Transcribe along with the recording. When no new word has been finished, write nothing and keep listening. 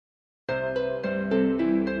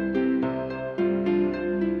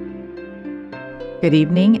Good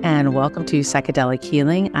evening and welcome to Psychedelic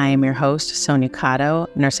Healing. I am your host, Sonia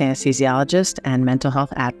Cotto, nurse anesthesiologist and mental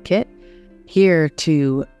health advocate, here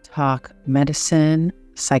to talk medicine,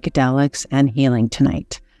 psychedelics, and healing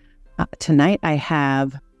tonight. Tonight I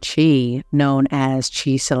have Chi, known as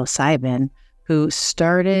Chi Psilocybin, who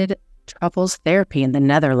started Truffles therapy in the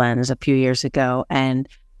Netherlands a few years ago and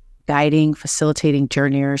facilitating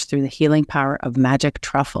journeyers through the healing power of magic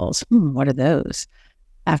truffles. What are those?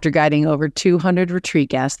 After guiding over 200 retreat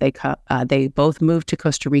guests, they both moved to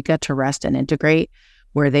Costa Rica to rest and integrate,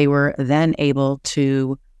 where they were then able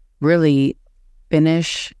to really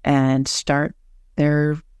finish and start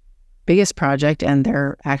their biggest project and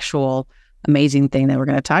their actual amazing thing that we're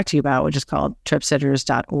going to talk to you about, which is called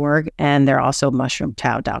tripsitters.org. And they're also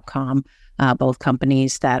mushroomtao.com, both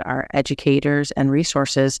companies that are educators and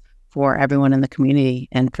resources for everyone in the community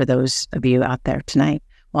and for those of you out there tonight.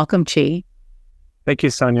 Welcome, Chi. Thank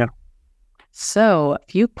you, Sonia. So,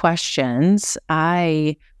 a few questions.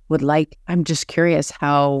 I'm just curious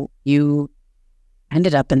how you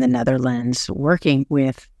ended up in the Netherlands working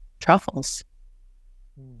with truffles.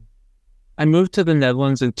 I moved to the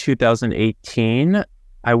Netherlands in 2018.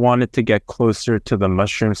 I wanted to get closer to the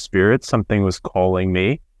mushroom spirit. Something was calling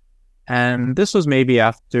me. And this was maybe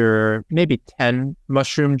after 10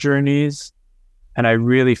 mushroom journeys. And I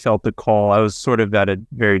really felt the call. I was sort of at a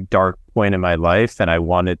very dark point in my life, and I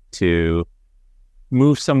wanted to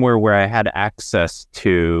move somewhere where I had access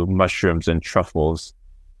to mushrooms and truffles.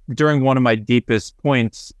 During one of my deepest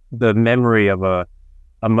points, the memory of a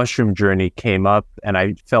mushroom journey came up, and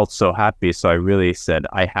I felt so happy. So I really said,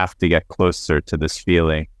 I have to get closer to this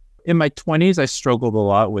feeling. In my 20s, I struggled a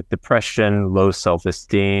lot with depression, low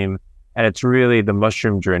self-esteem, and it's really the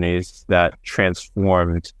mushroom journeys that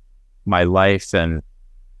transformed my life and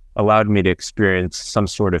allowed me to experience some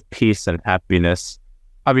sort of peace and happiness,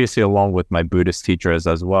 obviously along with my Buddhist teachers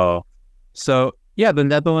as well. So yeah, the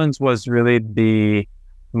Netherlands was really the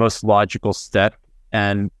most logical step.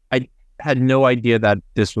 And I had no idea that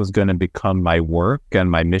this was going to become my work and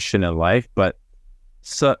my mission in life. But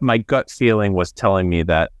so my gut feeling was telling me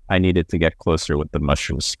that I needed to get closer with the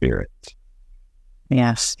mushroom spirit.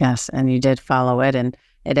 Yes. And you did follow it. And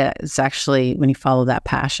it's actually, when you follow that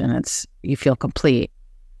passion, you feel complete.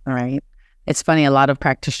 All right. It's funny, a lot of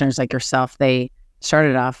practitioners like yourself, they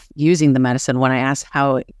started off using the medicine. When I asked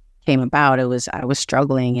how it came about, I was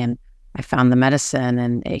struggling and I found the medicine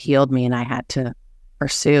and it healed me and I had to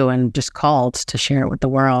pursue and just called to share it with the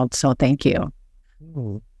world. So thank you.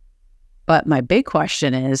 But my big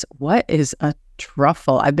question is, what is a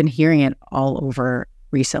truffle? I've been hearing it all over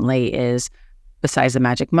recently besides the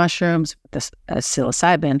magic mushrooms, the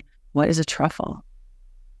psilocybin, what is a truffle?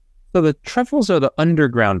 So the truffles are the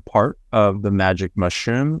underground part of the magic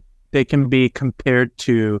mushroom. They can be compared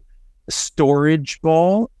to a storage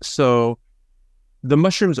ball. So the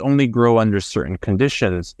mushrooms only grow under certain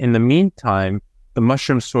conditions. In the meantime, the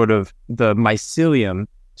mycelium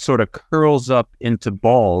sort of curls up into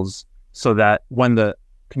balls so that when the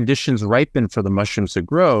conditions ripen for the mushrooms to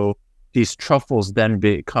grow, these truffles then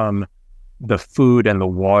become the food and the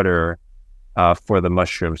water for the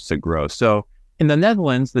mushrooms to grow. So in the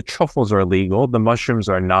Netherlands, the truffles are legal, the mushrooms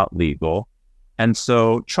are not legal. And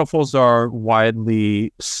so truffles are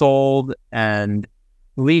widely sold and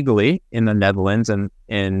legally in the Netherlands and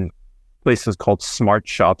in places called smart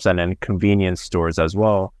shops and in convenience stores as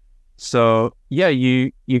well. So yeah,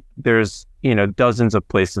 there's dozens of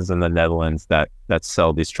places in the Netherlands that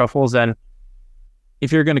sell these truffles. And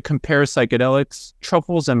if you're going to compare psychedelics,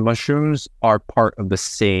 truffles and mushrooms are part of the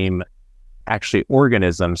same actually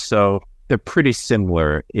organism. So they're pretty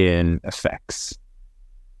similar in effects.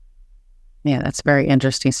 Yeah, that's very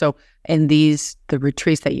interesting. So in the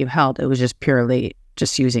retreats that you held, it was just purely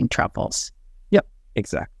just using truffles. Yep,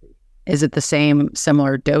 exactly. Is it the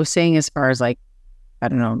similar dosing as far as like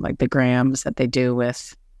the grams that they do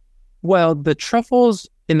with? Well, the truffles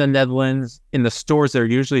in the Netherlands, in the stores, they're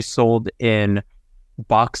usually sold in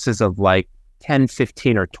boxes of like 10,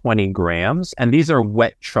 15, or 20 grams. And these are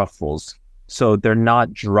wet truffles. So they're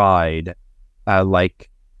not dried like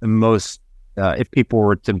most, if people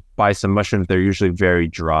were to buy some mushrooms, they're usually very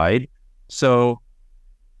dried. So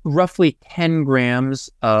roughly 10 grams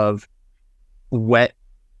of wet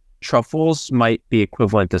truffles might be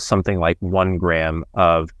equivalent to something like 1 gram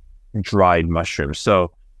of dried mushrooms.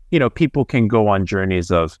 So, people can go on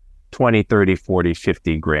journeys of 20, 30, 40,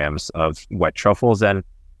 50 grams of wet truffles. And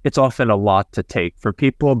it's often a lot to take for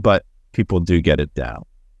people, but people do get it down.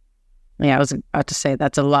 Yeah, I was about to say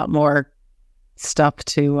that's a lot more stuff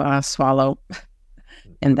to swallow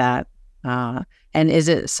in that. And is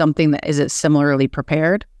it something is it similarly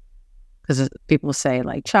prepared? Because people say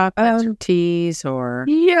like chocolates or teas or...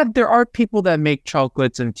 Yeah, there are people that make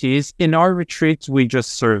chocolates and teas. In our retreats, we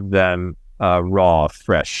just serve them raw,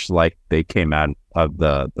 fresh, like they came out of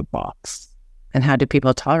the box. And how do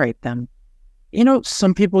people tolerate them?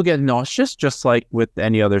 Some people get nauseous, just like with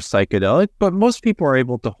any other psychedelic, but most people are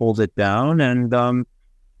able to hold it down. And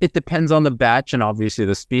it depends on the batch and obviously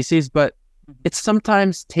the species, but it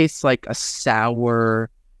sometimes tastes like a sour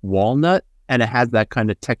walnut, and it has that kind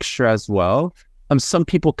of texture as well. Some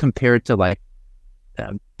people compare it to like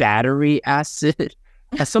battery acid.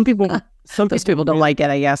 Some people don't like it,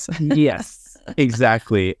 I guess. Yes,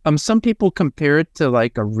 exactly. Some people compare it to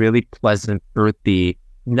like a really pleasant, earthy,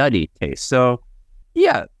 nutty taste. So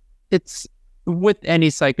yeah, it's with any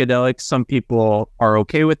psychedelic, some people are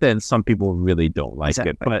okay with it and some people really don't like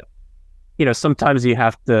it. But sometimes you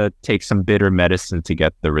have to take some bitter medicine to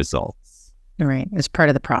get the results. Right. It's part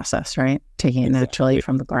of the process, right? Taking it naturally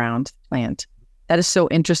from the ground plant. That is so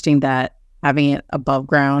interesting that having it above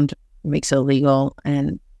ground makes it illegal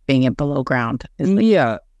and being it below ground is legal.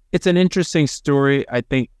 Yeah. It's an interesting story. I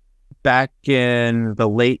think back in the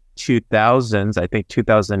late 2000s, I think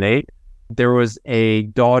 2008, there was a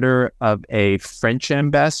daughter of a French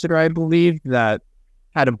ambassador, I believe, that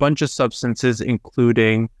had a bunch of substances,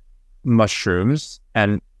 including mushrooms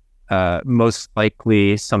and most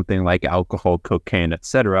likely something like alcohol, cocaine,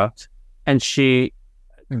 etc. And she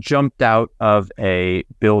jumped out of a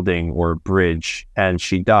building or bridge and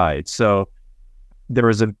she died. So there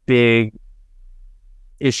was a big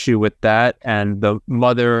issue with that. And the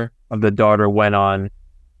mother of the daughter went on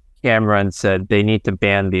camera and said they need to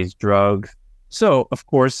ban these drugs. So, of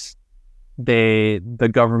course, the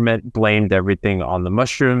government blamed everything on the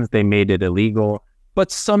mushrooms. They made it illegal. But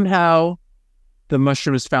somehow the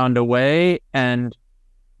mushrooms found a way, and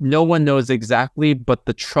no one knows exactly, but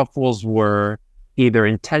the truffles were either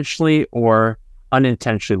intentionally or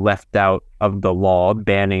unintentionally left out of the law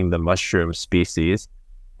banning the mushroom species.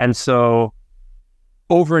 And so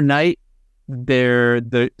overnight,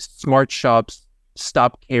 the smart shops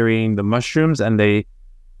stopped carrying the mushrooms and they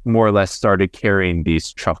more or less started carrying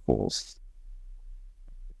these truffles.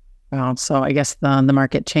 Well, so I guess the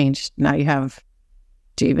market changed. Now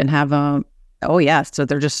do you even have so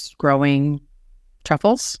they're just growing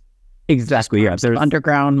truffles? Exactly, yeah. There's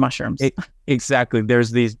underground mushrooms. Exactly.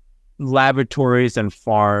 There's these laboratories and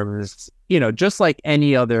farms, just like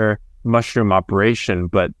any other mushroom operation,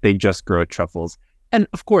 but they just grow truffles. And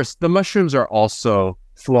of course, the mushrooms are also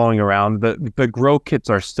flowing around. The grow kits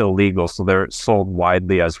are still legal, so they're sold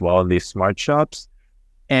widely as well in these smart shops.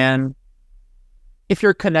 And if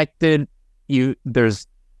you're connected, there's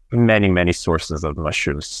many, many sources of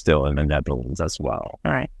mushrooms still in the Netherlands as well.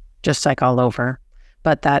 All right. Just like all over.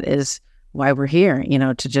 But that is why we're here,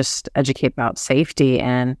 to just educate about safety.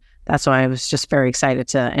 And that's why I was just very excited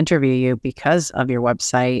to interview you because of your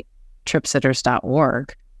website,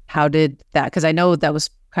 tripsitters.org. How did that, because I know that was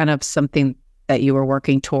kind of something that you were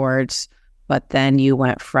working towards, but then you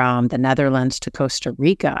went from the Netherlands to Costa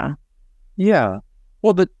Rica. Yeah.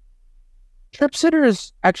 Well, the Trip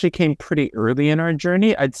Sitters actually came pretty early in our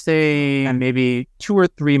journey. I'd say maybe 2 or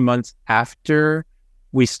 3 months after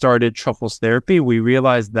we started Truffles Therapy, we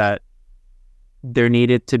realized that there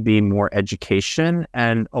needed to be more education.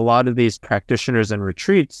 And a lot of these practitioners and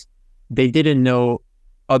retreats, they didn't know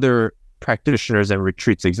other practitioners and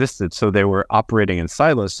retreats existed. So they were operating in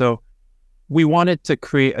silos. So we wanted to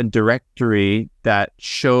create a directory that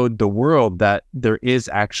showed the world that there is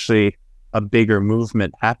actually a bigger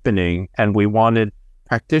movement happening, and we wanted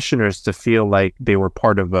practitioners to feel like they were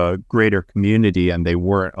part of a greater community and they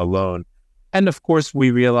weren't alone. And of course,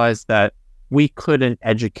 we realized that we couldn't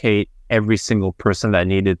educate every single person that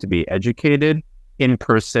needed to be educated in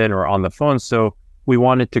person or on the phone. So we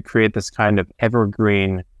wanted to create this kind of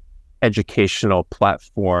evergreen educational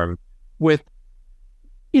platform with,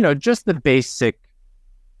 just the basic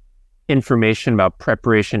information about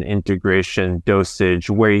preparation, integration, dosage,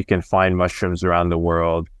 where you can find mushrooms around the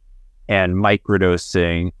world, and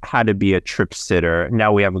microdosing, how to be a trip sitter.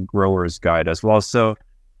 Now we have a grower's guide as well. So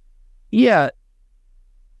yeah,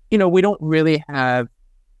 we don't really have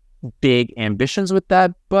big ambitions with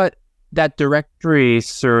that, but that directory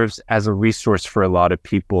serves as a resource for a lot of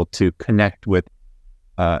people to connect with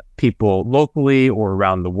people locally or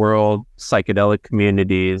around the world, psychedelic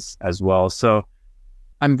communities as well. So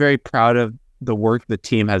I'm very proud of the work the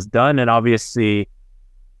team has done. And obviously,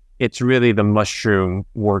 it's really the mushroom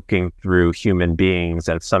working through human beings.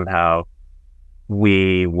 And somehow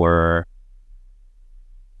we were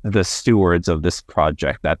the stewards of this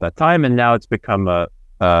project at that time. And now it's become a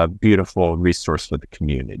a beautiful resource for the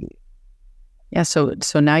community. Yeah. So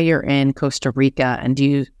now you're in Costa Rica, and do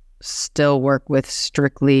you still work with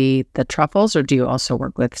strictly the truffles, or do you also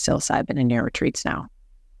work with psilocybin in your retreats now?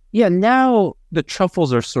 Yeah, now the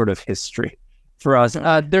truffles are sort of history for us.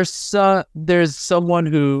 There's someone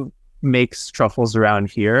who makes truffles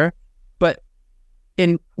around here, but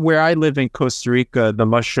in where I live in Costa Rica, the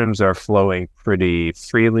mushrooms are flowing pretty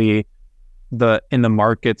freely. In the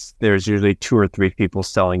markets, there's usually 2 or 3 people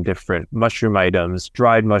selling different mushroom items,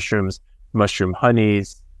 dried mushrooms, mushroom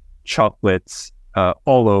honeys, chocolates,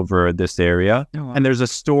 all over this area. Oh, wow. And there's a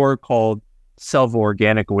store called Selva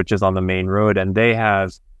Organica, which is on the main road, and they're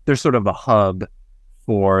sort of a hub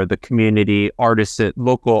for the community,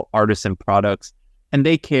 local artisan products. And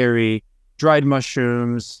they carry dried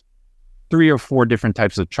mushrooms, 3 or 4 different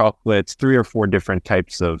types of chocolates, 3 or 4 different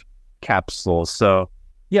types of capsules. So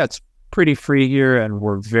yeah, it's pretty free here, and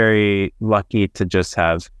we're very lucky to just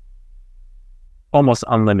have almost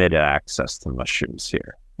unlimited access to mushrooms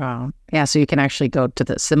here. Wow. Yeah. So you can actually go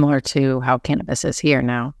to similar to how cannabis is here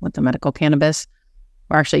now with the medical cannabis,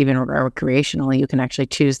 or actually even recreationally, you can actually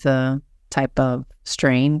choose the type of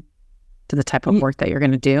strain to the type of work that you're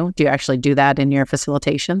going to do. Do you actually do that in your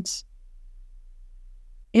facilitations?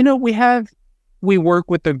 We work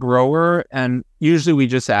with the grower, and usually we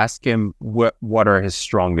just ask him what are his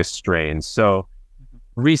strongest strains. So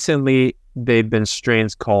recently they've been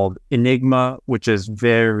strains called Enigma, which is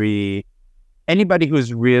anybody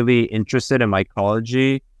who's really interested in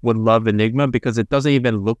mycology would love Enigma, because it doesn't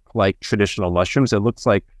even look like traditional mushrooms. It looks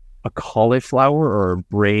like a cauliflower or a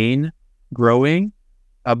brain growing.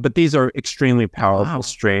 But these are extremely powerful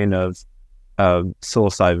strain of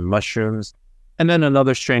psilocybin mushrooms. And then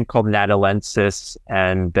another strain called Natalensis,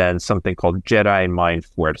 and then something called Jedi Mind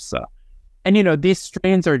Fuerza. And, these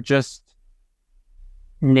strains are just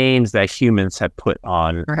names that humans have put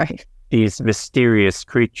on these mysterious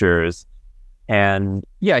creatures. And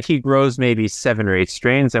yeah, he grows maybe 7 or 8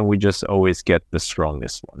 strains, and we just always get the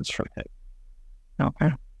strongest ones from him.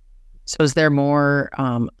 Okay. So is there more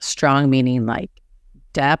strong, meaning like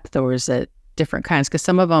depth, or is it different kinds? Because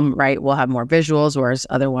some of them, will have more visuals, whereas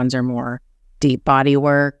other ones are more deep body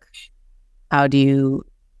work. How do you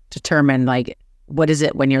determine, what is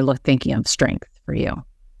it when you're thinking of strength for you?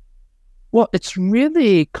 Well, it's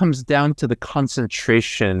really comes down to the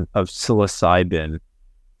concentration of psilocybin.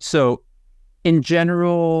 So in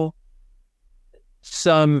general,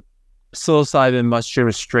 some psilocybin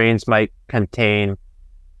mushroom strains might contain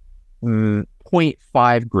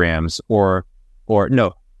 0.5 grams or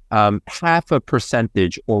half a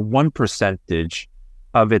percentage or 1%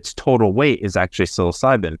 of its total weight is actually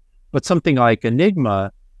psilocybin. But something like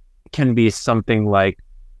Enigma can be something like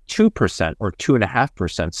 2% or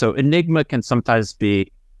 2.5%. So Enigma can sometimes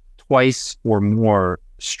be twice or more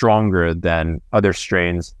stronger than other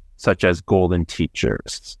strains, such as golden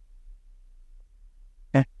teachers.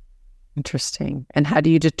 Interesting. And how do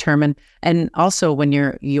you determine, and also when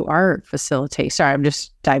you are facilitating, sorry, I'm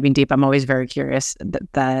just diving deep. I'm always very curious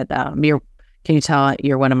that can you tell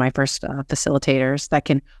you're one of my first facilitators that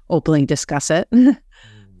can openly discuss it,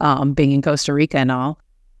 being in Costa Rica and all.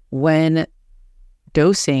 When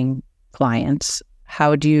dosing clients,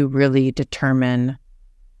 how do you really determine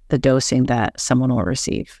the dosing that someone will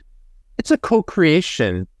receive? It's a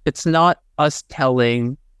co-creation. It's not us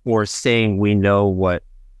telling or saying we know what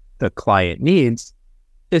the client needs.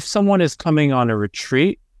 If someone is coming on a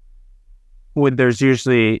retreat, there's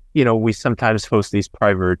usually, we sometimes host these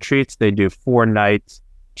private retreats. They do 4 nights,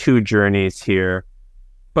 2 journeys here.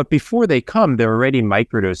 But before they come, they're already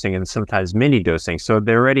microdosing and sometimes mini dosing. So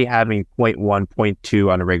they're already having 0.1,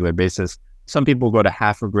 0.2 on a regular basis. Some people go to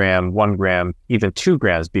 0.5 gram, 1 gram, even 2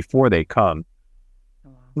 grams before they come.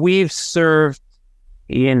 We've served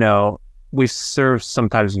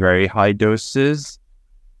sometimes very high doses,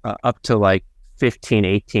 up to 15,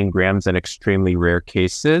 18 grams in extremely rare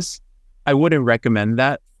cases. I wouldn't recommend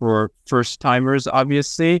that for first timers,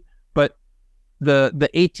 obviously, but the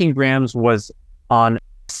 18 grams was on a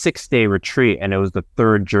 6-day retreat, and it was the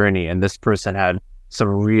 3rd journey. And this person had some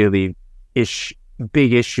really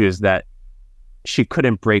big issues that she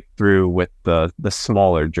couldn't break through with the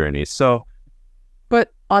smaller journeys. So,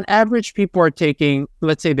 but on average, people are taking,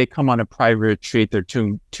 let's say they come on a private retreat, they're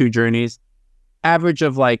 2 journeys, average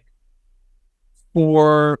of 3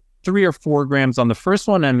 or 4 grams on the first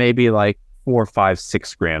one, and maybe 4, 5,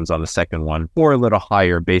 6 grams on the second one, or a little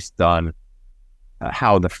higher based on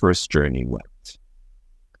how the first journey went.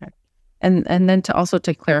 Okay. And then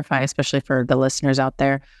to clarify, especially for the listeners out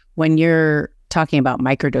there, when you're talking about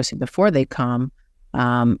microdosing before they come,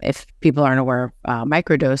 if people aren't aware of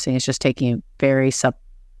microdosing, it's just taking very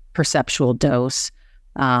perceptual dose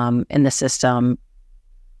in the system,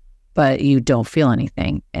 but you don't feel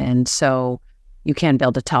anything. And so you can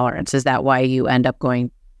build a tolerance. Is that why you end up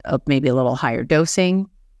going up maybe a little higher dosing?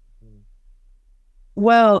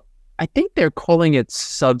 Well, I think they're calling it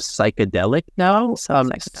sub-psychedelic now.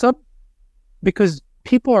 Because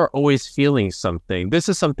people are always feeling something. This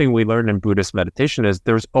is something we learn in Buddhist meditation, is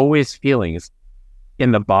there's always feelings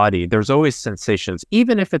in the body. There's always sensations,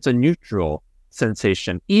 even if it's a neutral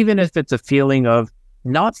sensation, even if it's a feeling of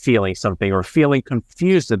not feeling something or feeling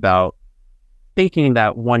confused about thinking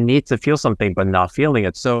that one needs to feel something but not feeling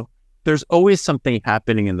it. So there's always something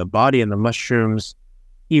happening in the body, and the mushrooms,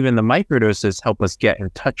 even the microdoses, help us get in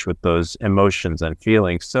touch with those emotions and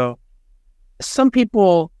feelings. So some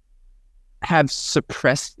people have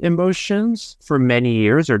suppressed emotions for many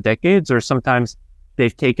years or decades, or sometimes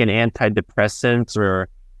they've taken antidepressants or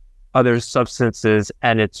other substances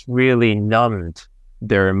and it's really numbed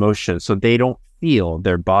their emotions, so they don't feel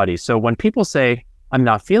their body. So when people say, I'm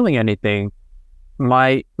not feeling anything,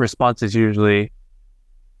 my response is usually,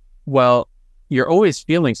 well, you're always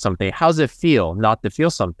feeling something. How's it feel not to feel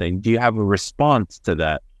something? Do you have a response to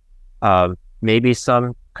that? Maybe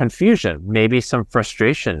some confusion, maybe some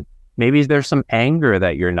frustration, maybe there's some anger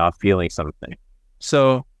that you're not feeling something.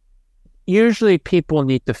 So usually people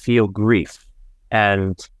need to feel grief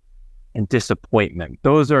and disappointment.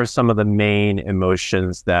 Those are some of the main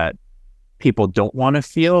emotions that people don't want to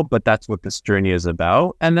feel, but that's what this journey is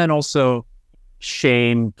about. And then also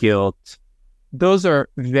shame, guilt. Those are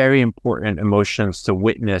very important emotions to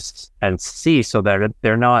witness and see, so that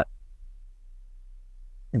they're not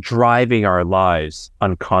driving our lives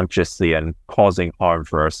unconsciously and causing harm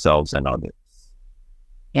for ourselves and others.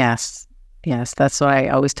 Yes. That's what I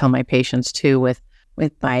always tell my patients too. With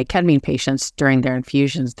my ketamine patients during their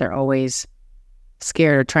infusions, they're always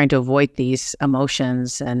scared or trying to avoid these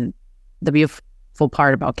emotions. And the beautiful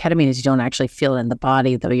part about ketamine is you don't actually feel it in the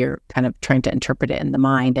body, though you're kind of trying to interpret it in the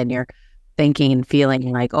mind, and you're thinking and feeling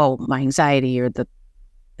like, oh, my anxiety or the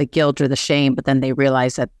guilt or the shame, but then they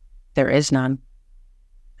realize that there is none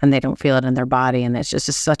and they don't feel it in their body. And it's just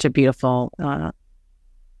such a beautiful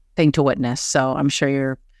thing to witness. So I'm sure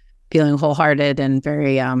you're feeling wholehearted and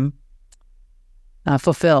very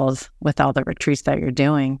fulfilled with all the retreats that you're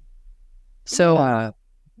doing. So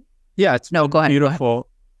it's go ahead. Beautiful.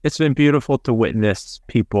 It's been beautiful to witness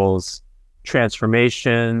people's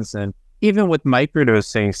transformations, and even with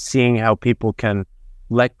microdosing, seeing how people can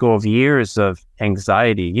let go of years of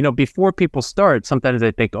anxiety. You know, before people start, sometimes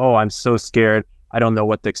they think, oh, I'm so scared, I don't know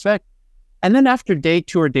what to expect. And then after day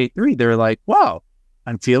 2 or day 3, they're like, wow,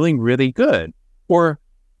 I'm feeling really good. Or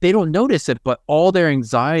they don't notice it, but all their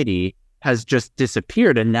anxiety has just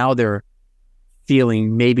disappeared. And now they're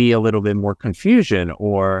feeling maybe a little bit more confusion,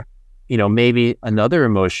 or, you know, maybe another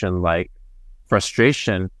emotion like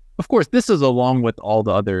frustration. Of course, this is along with all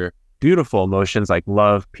the other beautiful emotions like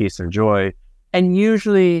love, peace, and joy. And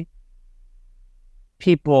usually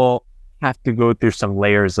people have to go through some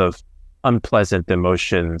layers of unpleasant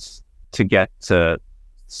emotions to get to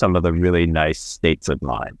some of the really nice states of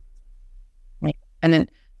mind. Right. And then,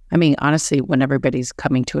 I mean, honestly, when everybody's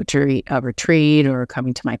coming to a retreat or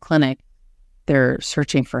coming to my clinic, they're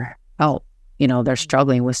searching for help. You know, they're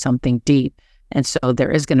struggling with something deep. And so there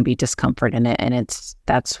is going to be discomfort in it. And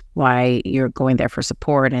that's why you're going there for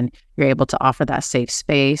support, and you're able to offer that safe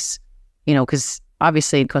space, you know, because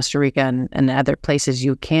obviously in Costa Rica and other places,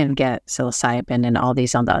 you can get psilocybin and all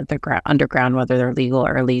these on the underground, whether they're legal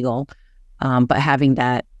or illegal. But having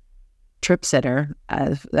that trip sitter,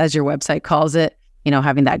 as your website calls it, you know,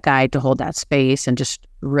 having that guide to hold that space and just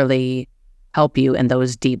really help you in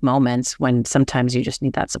those deep moments when sometimes you just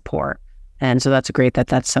need that support. And so that's great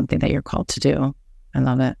that's something that you're called to do. I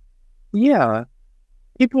love it. Yeah.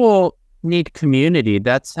 People need community.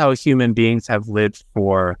 That's how human beings have lived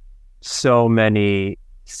for so many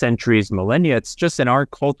centuries, millennia. It's just in our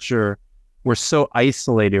culture, we're so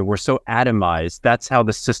isolated, we're so atomized. That's how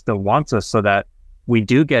the system wants us, so that we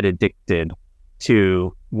do get addicted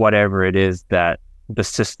to whatever it is that the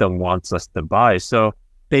system wants us to buy. So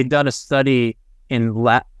they've done a study in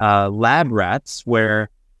lab rats where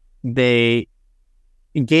they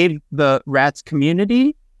gave the rats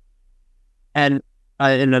community, and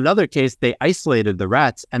in another case, they isolated the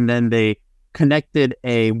rats, and then they connected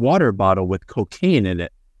a water bottle with cocaine in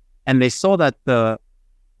it. And they saw that the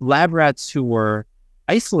lab rats who were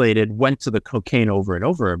isolated went to the cocaine over and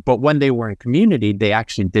over. But when they were in community, they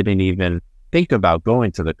actually didn't even think about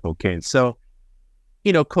going to the cocaine. So,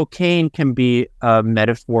 you know, cocaine can be a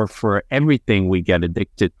metaphor for everything we get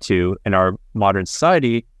addicted to in our modern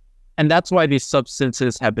society. And that's why these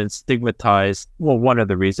substances have been stigmatized. Well, one of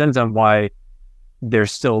the reasons, and why they're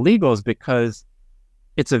still legal, is because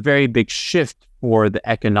it's a very big shift for the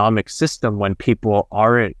economic system when people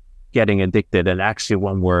aren't getting addicted, and actually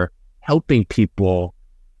when we're helping people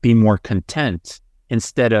be more content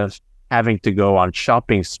instead of having to go on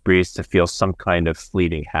shopping sprees to feel some kind of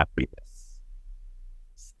fleeting happiness.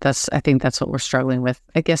 I think that's what we're struggling with,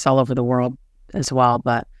 I guess, all over the world as well.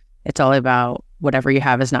 But it's all about whatever you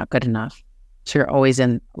have is not good enough. So you're always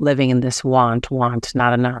living in this want,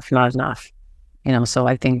 not enough, not enough. So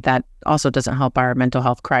I think that also doesn't help our mental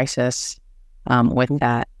health crisis with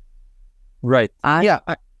that. Right. No,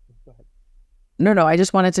 I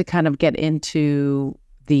just wanted to kind of get into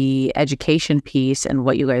the education piece and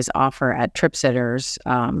what you guys offer at Trip Sitters,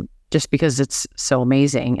 just because it's so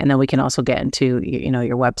amazing. And then we can also get into,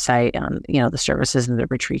 your website and, the services and the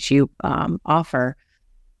retreats you offer.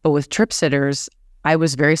 But with Trip Sitters, I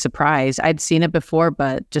was very surprised. I'd seen it before,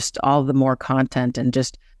 but just all the more content and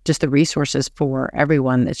just the resources for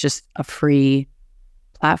everyone. It's just a free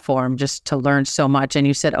platform just to learn so much. And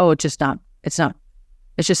you said, it's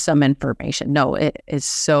just some information. No, it is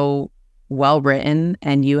so well written,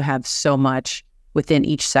 and you have so much within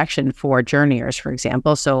each section for journeyers, for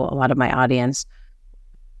example. So a lot of my audience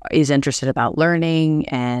is interested about learning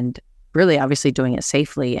and really obviously doing it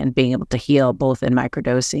safely and being able to heal both in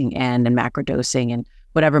microdosing and in macrodosing and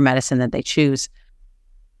whatever medicine that they choose.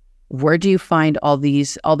 Where do you find all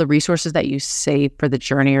the resources that you say for the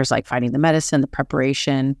journeyers, like finding the medicine, the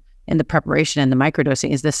preparation and the microdosing?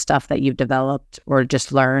 Is this stuff that you've developed or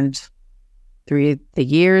just learned through the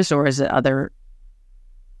years, or is it other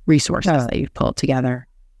resources that you've pulled together?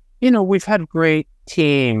 We've had great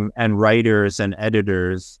team and writers and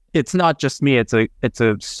editors. It's not just me. It's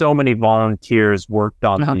so many volunteers worked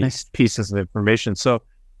on these pieces of information. So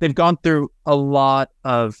they've gone through a lot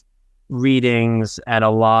of readings, and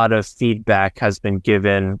a lot of feedback has been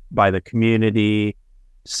given by the community.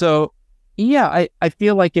 So yeah, I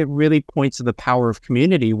feel like it really points to the power of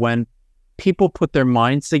community when people put their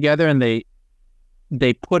minds together and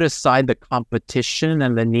they put aside the competition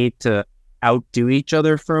and the need to outdo each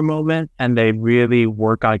other for a moment, and they really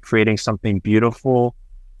work on creating something beautiful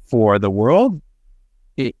for the world.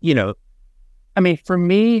 For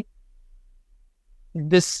me,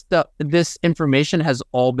 this information has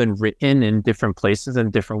all been written in different places in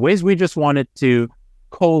different ways. We just wanted to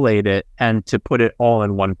collate it and to put it all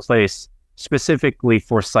in one place, specifically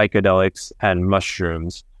for psychedelics and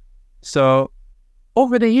mushrooms. So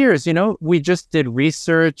over the years, we just did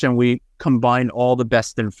research and we combined all the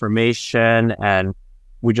best information and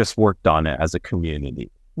we just worked on it as a community.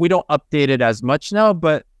 We don't update it as much now,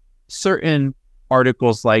 but certain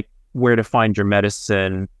articles like Where to Find Your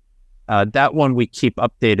Medicine, that one we keep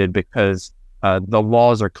updated because the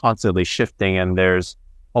laws are constantly shifting and there's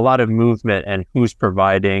a lot of movement and who's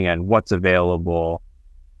providing and what's available.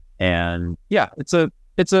 And yeah, it's a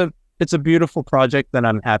beautiful project, and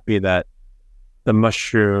I'm happy that the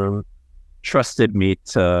mushroom trusted me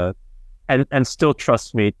to, and still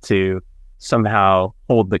trusts me to somehow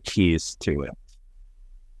hold the keys to it.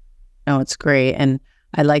 Oh, it's great. And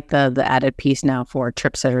I like the added piece now for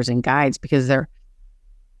trip sitters and guides, because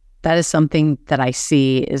that is something that I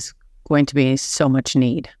see is going to be so much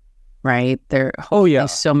need, right?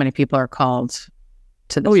 So many people are called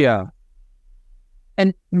to this. Oh, yeah.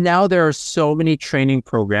 And now there are so many training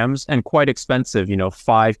programs, and quite expensive,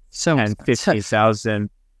 5, 10, 15,000.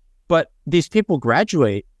 But these people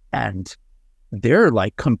graduate and they're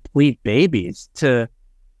like complete babies. To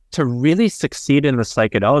really succeed in the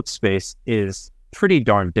psychedelic space is pretty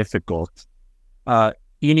darn difficult.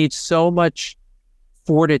 You need so much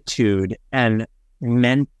fortitude and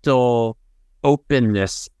mental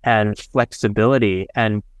openness and flexibility,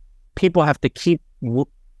 and people have to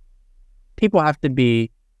be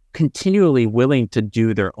continually willing to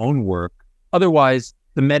do their own work. Otherwise,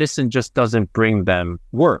 the medicine just doesn't bring them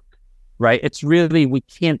work, right? It's really, we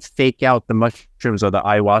can't fake out the mushrooms or the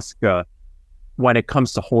ayahuasca when it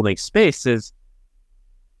comes to holding spaces.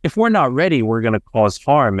 If we're not ready, we're going to cause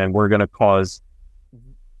harm, and we're going to cause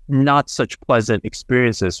not such pleasant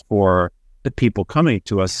experiences for the people coming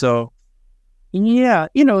to us. So yeah,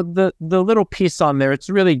 the little piece on there, it's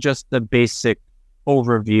really just the basic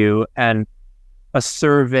overview and a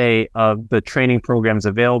survey of the training programs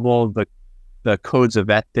available, the codes of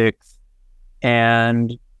ethics.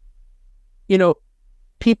 And,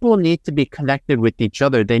 people need to be connected with each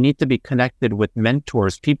other. They need to be connected with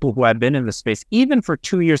mentors, people who have been in the space, even for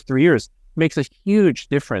 2 years, 3 years, makes a huge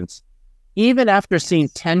difference. Even after seeing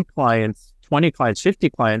 10 clients, 20 clients, 50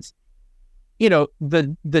 clients,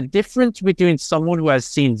 the difference between someone who has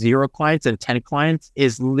seen 0 clients and 10 clients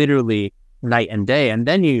is literally night and day. And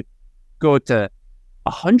then you go to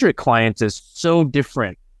 100 clients is so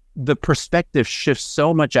different. The perspective shifts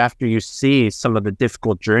so much after you see some of the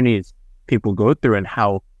difficult journeys people go through and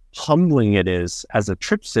how humbling it is as a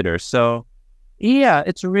trip sitter. So yeah,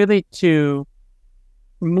 it's really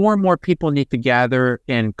more and more people need to gather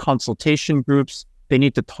in consultation groups. They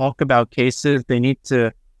need to talk about cases. They need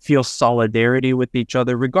to feel solidarity with each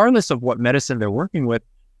other, regardless of what medicine they're working with.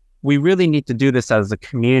 We really need to do this as a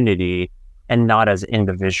community and not as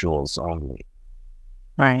individuals only.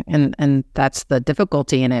 Right. And that's the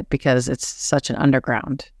difficulty in it, because it's such an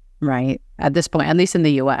underground, right? At this point, at least in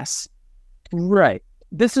the US. Right.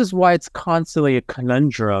 This is why it's constantly a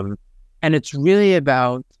conundrum. And it's really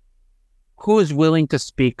about who is willing to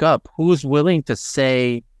speak up, who's willing to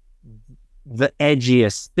say the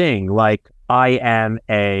edgiest thing, like I am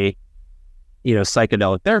a,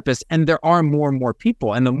 psychedelic therapist. And there are more and more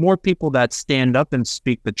people. And the more people that stand up and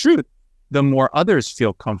speak the truth, the more others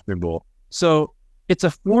feel comfortable. So it's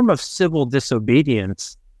a form of civil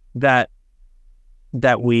disobedience that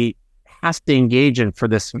we have to engage in for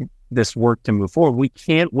this work to move forward. We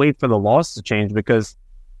can't wait for the laws to change, because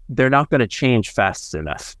they're not going to change fast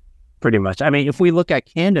enough, pretty much. I mean, if we look at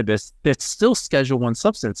cannabis, it's still Schedule I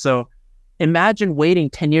substance. So imagine waiting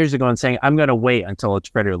 10 years ago and saying, I'm going to wait until it's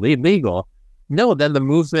federally legal. No, then the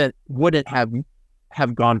movement wouldn't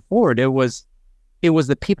have gone forward. It was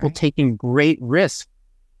the people taking great risks,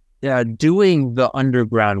 doing the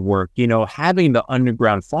underground work, having the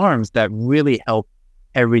underground farms that really help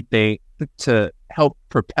everything to help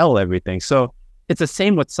propel everything. So it's the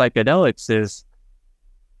same with psychedelics. Is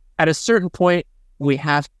at a certain point, we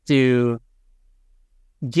have to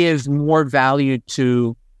give more value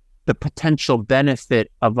to the potential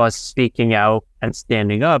benefit of us speaking out and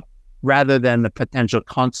standing up, rather than the potential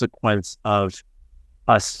consequence of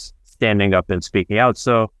us standing up and speaking out.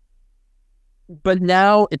 So, but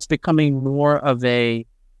now it's becoming more of a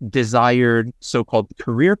desired so-called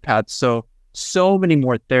career path. So many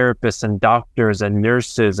more therapists and doctors and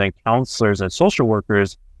nurses and counselors and social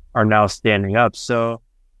workers are now standing up. So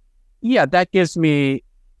yeah, that gives me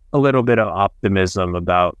a little bit of optimism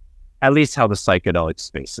about at least how the psychedelic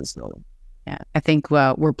space is going. Yeah, I think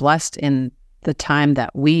we're blessed in the time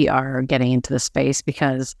that we are getting into the space,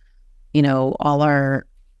 because, all our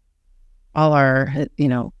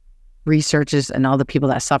researches and all the people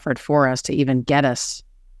that suffered for us to even get us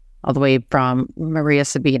all the way from Maria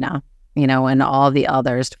Sabina, and all the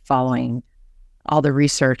others following, all the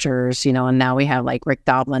researchers, and now we have like Rick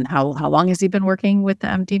Doblin. How long has he been working with the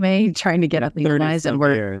MDMA trying to get it legalized? And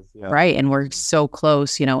we're years, yeah. Right, and we're so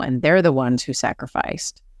close, and they're the ones who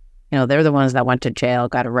sacrificed. They're the ones that went to jail,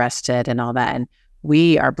 got arrested, and all that. And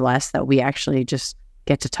we are blessed that we actually just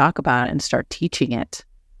get to talk about it and start teaching it.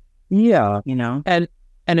 Yeah, and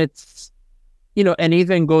it's, and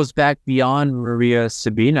even goes back beyond Maria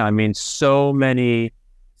Sabina. I mean, so many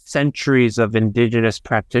centuries of indigenous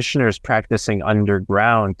practitioners practicing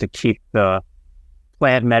underground to keep the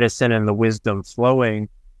plant medicine and the wisdom flowing,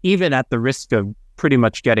 even at the risk of pretty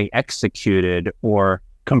much getting executed or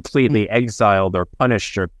completely exiled or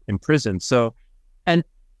punished or imprisoned. So, and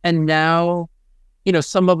now,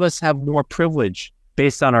 some of us have more privilege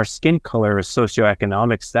based on our skin color or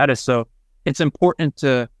socioeconomic status. So it's important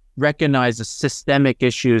to recognize the systemic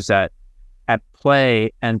issues at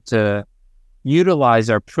play and to utilize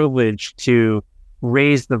our privilege to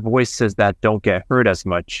raise the voices that don't get heard as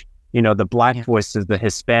much. The Black voices, the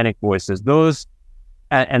Hispanic voices, those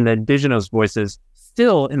and the indigenous voices.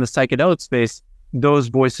 Still in the psychedelic space, those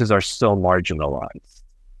voices are still marginalized.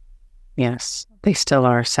 Yes, they still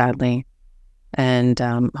are, sadly. And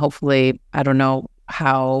hopefully, I don't know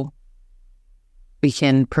how we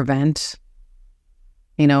can prevent,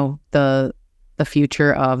 the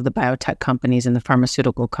future of the biotech companies and the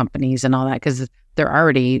pharmaceutical companies and all that, because they're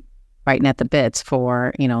already biting at the bits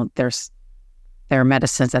for, their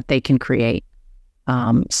medicines that they can create.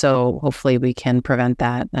 So hopefully we can prevent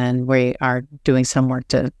that, and we are doing some work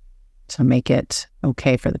to make it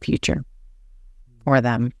okay for the future for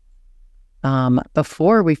them.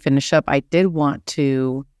 Before we finish up, I did want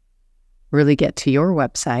to really get to your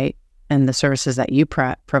website and the services that you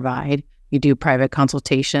provide. You do private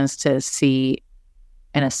consultations to see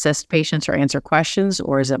and assist patients or answer questions,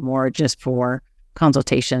 or is it more just for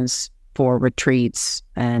consultations for retreats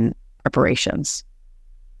and preparations?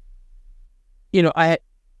 I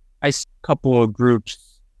a couple of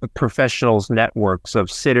groups, professionals, networks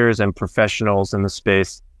of sitters and professionals in the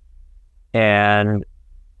space and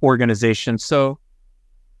organizations. So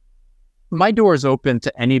my door is open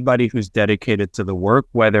to anybody who's dedicated to the work,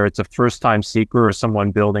 whether it's a first-time seeker or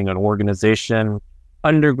someone building an organization,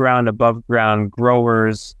 underground, above ground,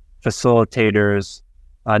 growers, facilitators,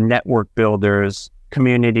 network builders,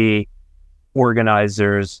 community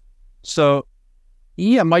organizers. So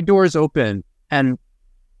yeah, my door is open. And,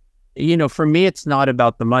 for me, it's not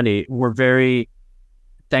about the money. We're very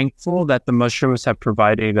thankful that the mushrooms have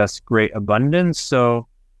provided us great abundance. So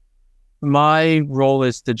my role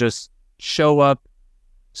is to just show up,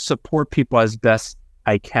 support people as best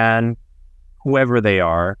I can, whoever they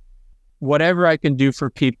are. Whatever I can do for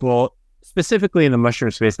people, specifically in the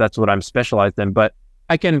mushroom space, that's what I'm specialized in. But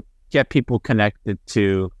I can get people connected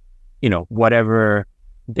to, whatever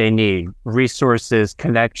they need, resources,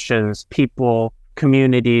 connections, people,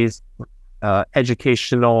 communities,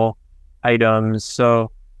 educational items.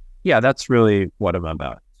 So yeah, that's really what I'm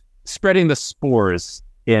about. Spreading the spores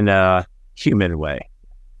in a human way.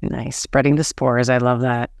 Nice. Spreading the spores. I love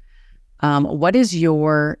that. What is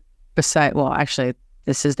your well, actually,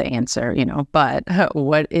 this is the answer, but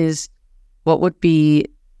what would be,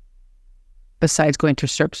 besides going to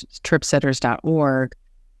tripsitters.org,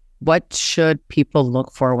 what should people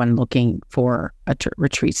look for when looking for a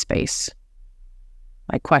retreat space?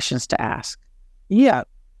 Like questions to ask. Yeah,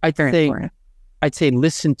 I'd say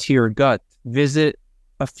listen to your gut. Visit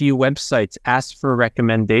a few websites. Ask for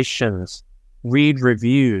recommendations. Read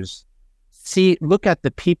reviews. Look at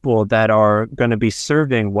the people that are going to be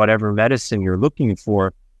serving whatever medicine you're looking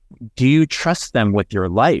for. Do you trust them with your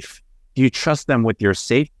life? Do you trust them with your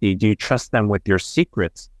safety? Do you trust them with your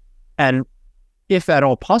secrets? And if at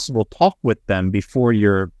all possible, talk with them before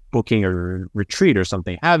you're booking a retreat or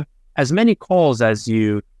something. Have as many calls as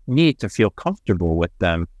you need to feel comfortable with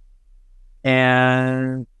them.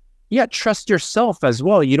 And yeah, trust yourself as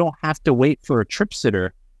well. You don't have to wait for a trip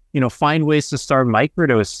sitter. Find ways to start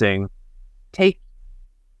microdosing. Take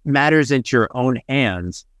matters into your own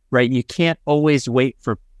hands, right? You can't always wait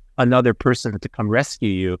for another person to come rescue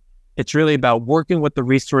you. It's really about working with the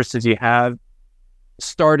resources you have,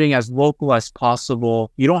 starting as local as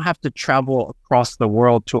possible. You don't have to travel across the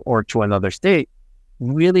world to another state.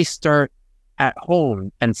 Really start at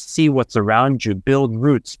home and see what's around you. Build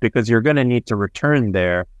roots, because you're going to need to return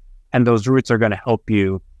there. And those roots are going to help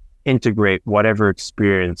you integrate whatever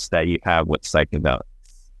experience that you have with psychedelics.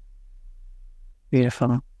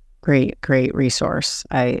 Beautiful. Great resource.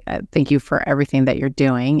 I thank you for everything that you're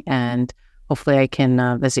doing. And hopefully I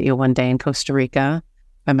can visit you one day in Costa Rica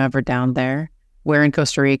if I'm ever down there. Where in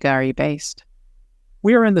Costa Rica are you based?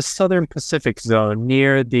 We are in the Southern Pacific zone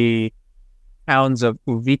near the towns of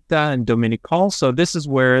Uvita and Dominical. So this is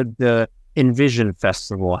where the Envision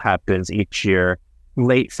Festival happens each year,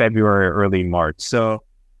 late February, early March. So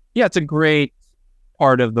yeah, it's a great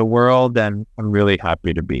part of the world, and I'm really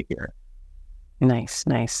happy to be here. Nice.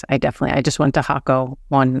 I just went to Jaco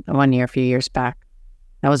one year, a few years back.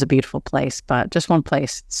 That was a beautiful place, but just one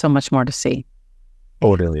place, so much more to see.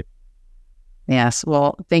 Totally. Yes.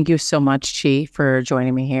 Well, thank you so much, Chi, for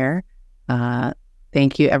joining me here.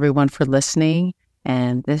 Thank you, everyone, for listening.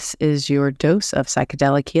 And this is your dose of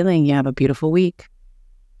psychedelic healing. You have a beautiful week.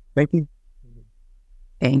 Thank you.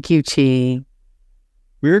 Thank you, Chi.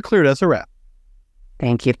 We're cleared. That's a wrap.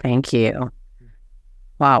 Thank you.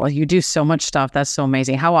 Wow. Well, you do so much stuff. That's so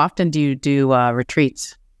amazing. How often do you do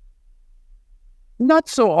retreats? Not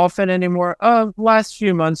so often anymore. Last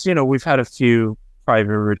few months, we've had a few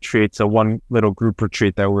private retreats, one little group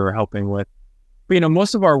retreat that we were helping with. But,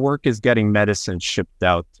 most of our work is getting medicine shipped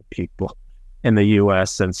out to people in the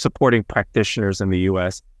U.S. and supporting practitioners in the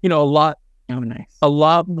U.S. A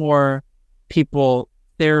lot more people,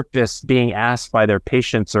 therapists being asked by their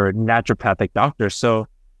patients or naturopathic doctors. So,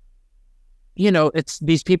 it's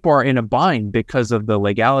these people are in a bind because of the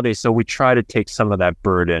legality. So we try to take some of that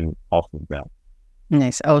burden off of them.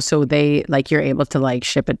 Nice. Oh, so they you're able to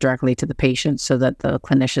ship it directly to the patient so that the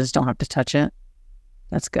clinicians don't have to touch it.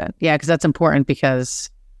 That's good. Yeah, because that's important, because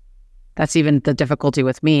that's even the difficulty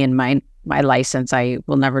with me and my license. I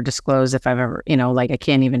will never disclose if I've ever, I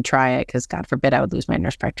can't even try it, because God forbid I would lose my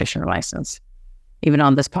nurse practitioner license. Even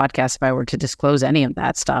on this podcast, if I were to disclose any of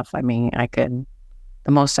that stuff,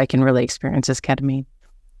 the most I can really experience is ketamine.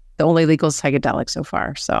 The only legal psychedelic so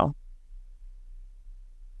far. So,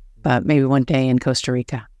 but maybe one day in Costa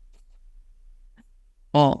Rica.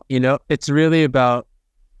 Well, it's really about,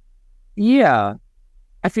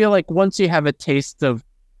 I feel like once you have a taste of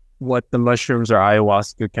what the mushrooms or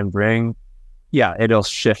ayahuasca can bring, it'll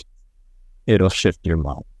shift your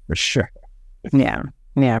mind for sure.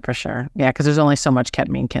 Yeah, for sure. Yeah, because there's only so much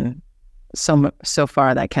ketamine so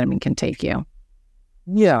far that ketamine can take you.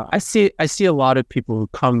 Yeah, I see a lot of people who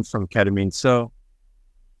come from ketamine. So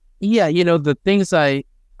yeah, the things I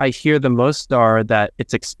hear the most are that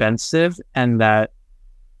it's expensive and that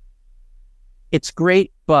it's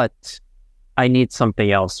great, but I need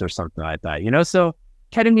something else or something like that. So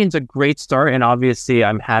ketamine's a great start, and obviously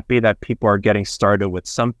I'm happy that people are getting started with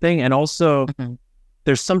something. And also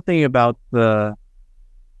there's something about the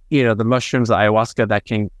mushrooms, the ayahuasca, that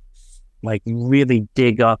can like really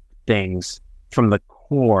dig up things from the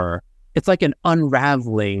core. It's like an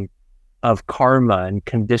unraveling of karma and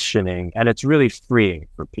conditioning, and it's really freeing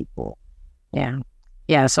for people.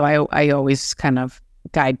 Yeah. So I always kind of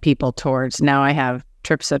guide people towards, now I have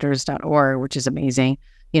tripsitters.org, which is amazing,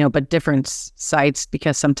 but different sites,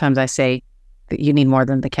 because sometimes I say that you need more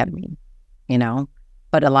than the ketamine,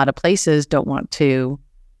 but a lot of places a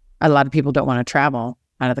lot of people don't want to travel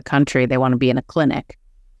out of the country. They want to be in a clinic.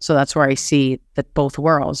 So that's where I see that both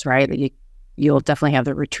worlds, right? That you'll definitely have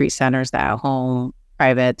the retreat centers, the at-home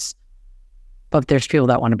privates, but there's people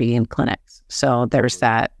that want to be in clinics. So there's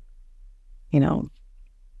that,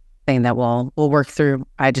 thing that we'll work through.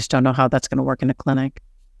 I just don't know how that's going to work in a clinic.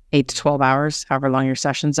 8 to 12 hours, however long your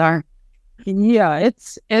sessions are. Yeah,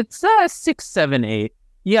 it's 6, 7, 8.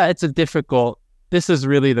 Yeah, it's a difficult. This is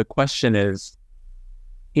really the question is,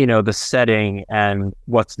 the setting and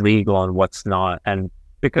what's legal and what's not. And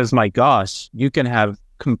because my gosh, you can have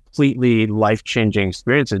completely life-changing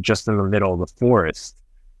experiences just in the middle of the forest.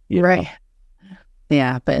 Right.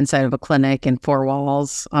 Yeah, but inside of a clinic and 4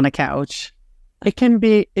 walls on a couch. It can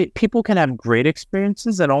be, people can have great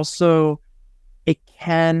experiences, and also it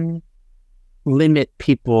can limit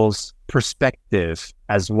people's perspective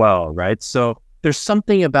as well, right? So there's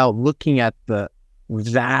something about looking at the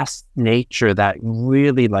vast nature that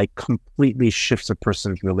really like completely shifts a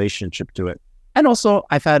person's relationship to it. And also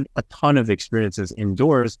I've had a ton of experiences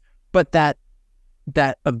indoors, but that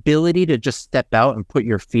ability to just step out and put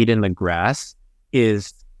your feet in the grass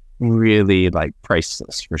is really like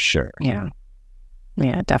priceless for sure.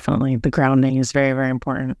 Yeah, definitely. The grounding is very, very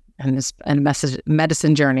important, and this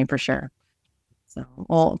medicine journey for sure. So,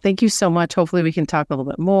 well, thank you so much. Hopefully we can talk a little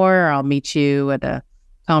bit more. I'll meet you at a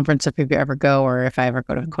conference if you ever go, or if I ever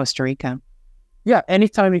go to Costa Rica. Yeah,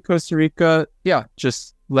 anytime in Costa Rica,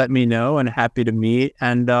 just let me know, and happy to meet.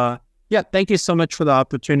 And thank you so much for the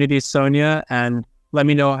opportunity, Sonia, and let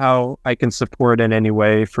me know how I can support in any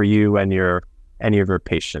way for you and any of your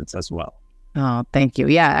patients as well. Oh, thank you.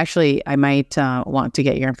 Yeah, actually, I might want to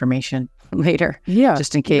get your information later. Yeah,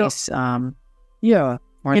 just in case. Mushroom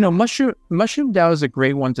DAO is a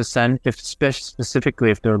great one to send,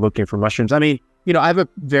 specifically if they're looking for mushrooms. I mean, I have a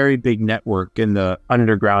very big network in the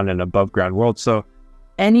underground and above ground world. So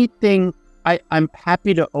anything, I'm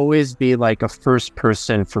happy to always be like a first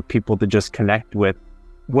person for people to just connect with.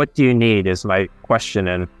 What do you need is my question,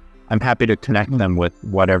 and I'm happy to connect them with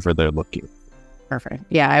whatever they're looking for. Perfect.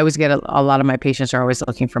 Yeah, I always get a lot of my patients are always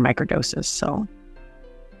looking for microdoses. So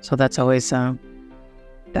that's always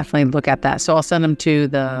definitely look at that. So I'll send them to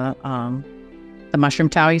the Mushroom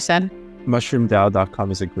DAO, you said?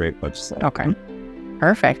 MushroomDAO.com is a great website. Okay.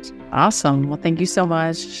 Perfect. Awesome. Well, thank you so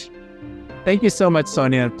much. Thank you so much,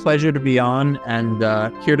 Sonia. Pleasure to be on, and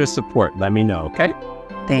here to support. Let me know, okay?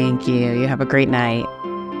 Thank you. You have a great night.